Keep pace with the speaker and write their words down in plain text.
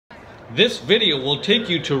This video will take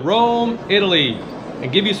you to Rome, Italy,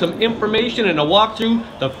 and give you some information and a walk through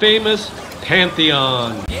the famous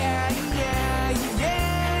Pantheon. I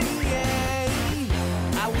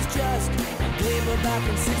was just a gamer back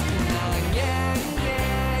in '69.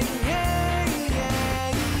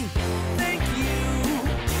 Thank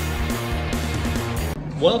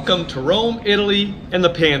you. Welcome to Rome, Italy, and the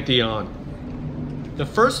Pantheon. The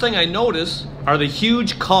first thing I notice are the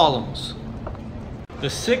huge columns. The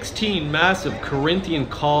 16 massive Corinthian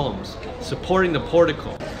columns supporting the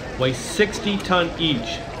portico weigh 60 tons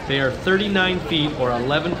each. They are 39 feet or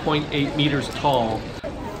 11.8 meters tall,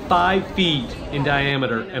 5 feet in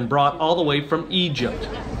diameter, and brought all the way from Egypt.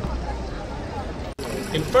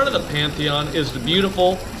 In front of the Pantheon is the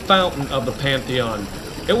beautiful fountain of the Pantheon.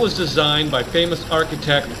 It was designed by famous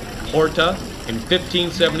architect Porta in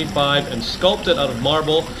 1575 and sculpted out of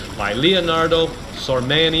marble by Leonardo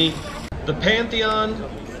Sormani. The Pantheon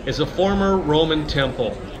is a former Roman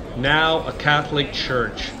temple, now a Catholic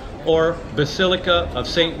church, or Basilica of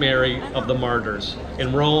St. Mary of the Martyrs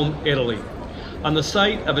in Rome, Italy, on the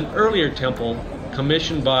site of an earlier temple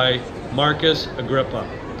commissioned by Marcus Agrippa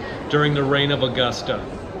during the reign of Augustus.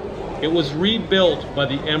 It was rebuilt by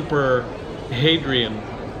the Emperor Hadrian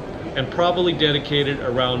and probably dedicated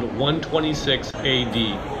around 126 AD.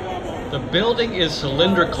 The building is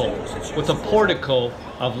cylindrical with a portico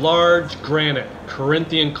of large granite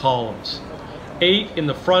Corinthian columns, 8 in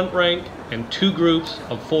the front rank and 2 groups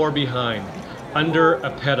of 4 behind, under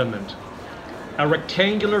a pediment. A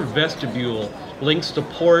rectangular vestibule links the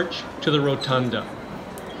porch to the rotunda,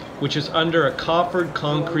 which is under a coffered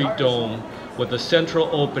concrete dome with a central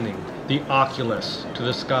opening, the oculus, to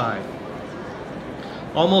the sky.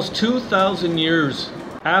 Almost 2,000 years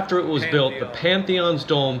after it was built, the Pantheon's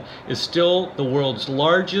dome is still the world's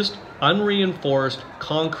largest unreinforced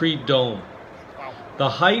concrete dome. The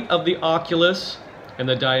height of the oculus and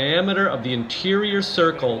the diameter of the interior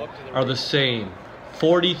circle are the same,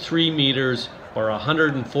 43 meters or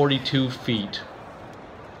 142 feet.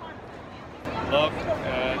 Look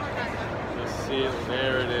at the ceiling,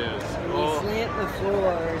 there it is. We slant the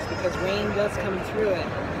floors because rain does come through it.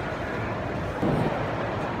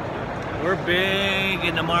 We're big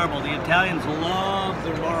into marble. The Italians love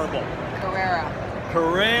their marble.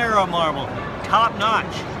 Carrara marble, top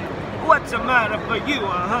notch. What's the matter for you,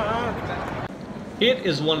 It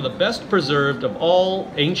is one of the best preserved of all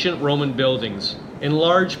ancient Roman buildings, in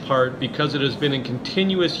large part because it has been in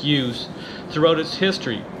continuous use throughout its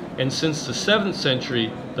history, and since the 7th century,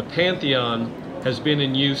 the Pantheon has been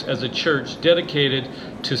in use as a church dedicated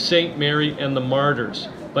to St. Mary and the Martyrs,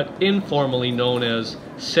 but informally known as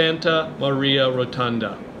Santa Maria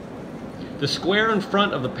Rotunda. The square in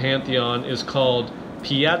front of the Pantheon is called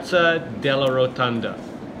Piazza della Rotunda.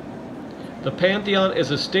 The Pantheon is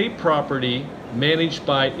a state property managed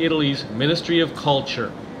by Italy's Ministry of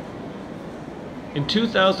Culture. In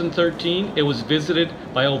 2013, it was visited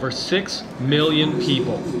by over 6 million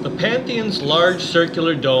people. The Pantheon's large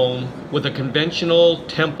circular dome with a conventional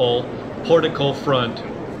temple portico front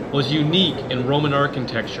was unique in Roman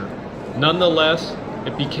architecture. Nonetheless,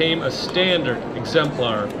 it became a standard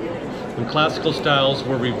exemplar when classical styles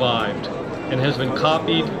were revived and has been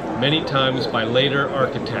copied many times by later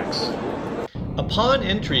architects. Upon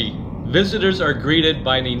entry, visitors are greeted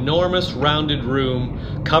by an enormous rounded room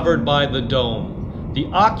covered by the dome. The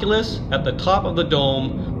oculus at the top of the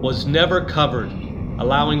dome was never covered,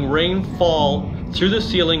 allowing rain fall through the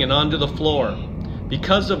ceiling and onto the floor.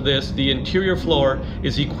 Because of this, the interior floor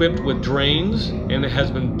is equipped with drains and it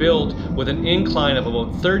has been built with an incline of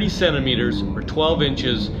about 30 centimeters or 12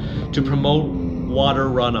 inches to promote water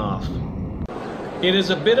runoff. It is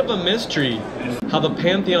a bit of a mystery how the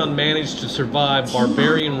Pantheon managed to survive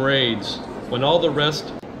barbarian raids when all the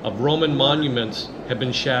rest of Roman monuments had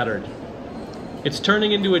been shattered. Its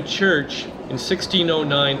turning into a church in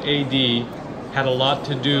 1609 AD had a lot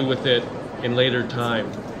to do with it in later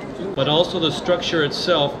time. But also the structure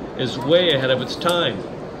itself is way ahead of its time.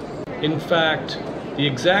 In fact, the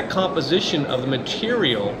exact composition of the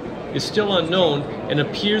material is still unknown and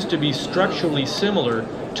appears to be structurally similar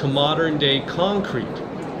to modern-day concrete.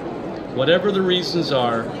 Whatever the reasons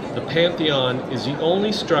are, the Pantheon is the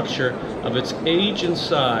only structure of its age and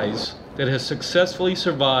size that has successfully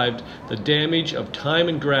survived the damage of time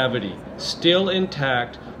and gravity, still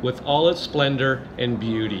intact with all its splendor and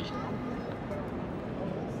beauty.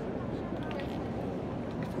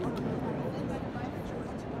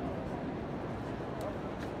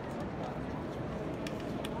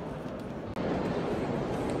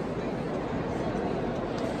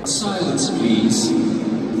 Silence, please.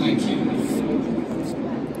 Thank you.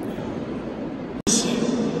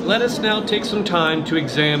 Let us now take some time to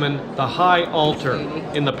examine the high altar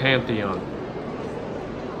in the Pantheon.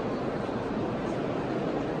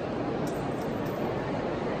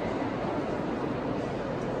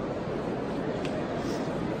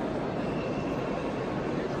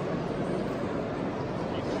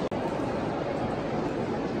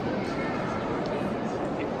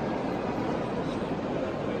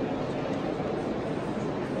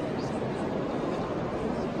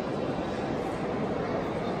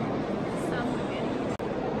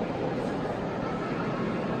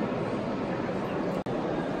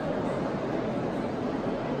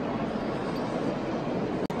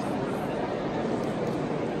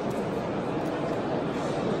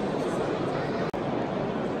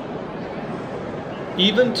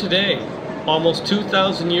 Even today, almost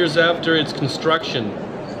 2,000 years after its construction,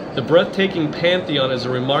 the breathtaking Pantheon is a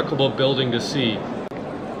remarkable building to see.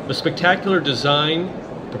 The spectacular design,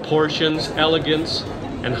 proportions, elegance,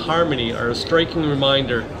 and harmony are a striking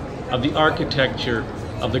reminder of the architecture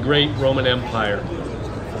of the great Roman Empire.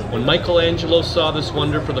 When Michelangelo saw this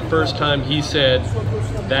wonder for the first time, he said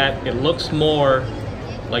that it looks more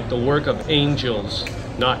like the work of angels,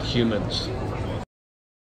 not humans.